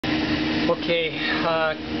Okay,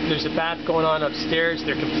 there's a bath going on upstairs.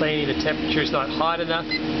 They're complaining the temperature's not hot enough.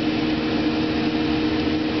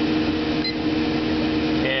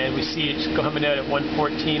 And we see it's coming out at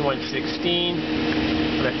 114, 116.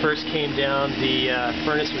 When I first came down, the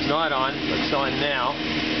furnace was not on, but it's on now.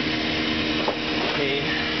 Okay,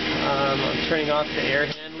 I'm turning off the air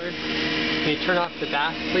handler. Can you turn off the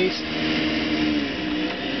bath, please?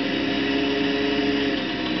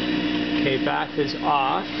 Okay, bath is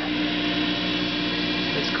off.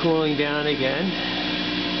 It's cooling down again.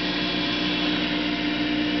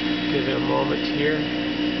 Give it a moment here.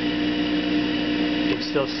 You can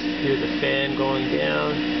still hear the fan going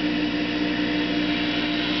down.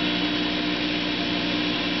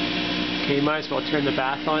 Okay, you might as well turn the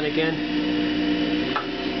bath on again.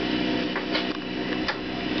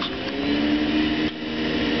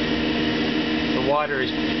 The water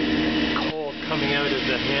is cold coming out of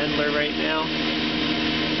the handler right now.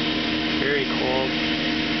 Very cold.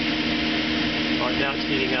 Oh, now it's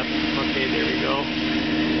heating up. Okay, there we go.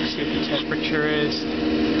 Let's see what the temperature is.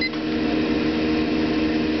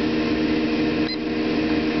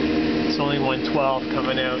 It's only 112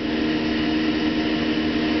 coming out.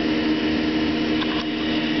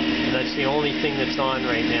 And that's the only thing that's on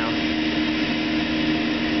right now.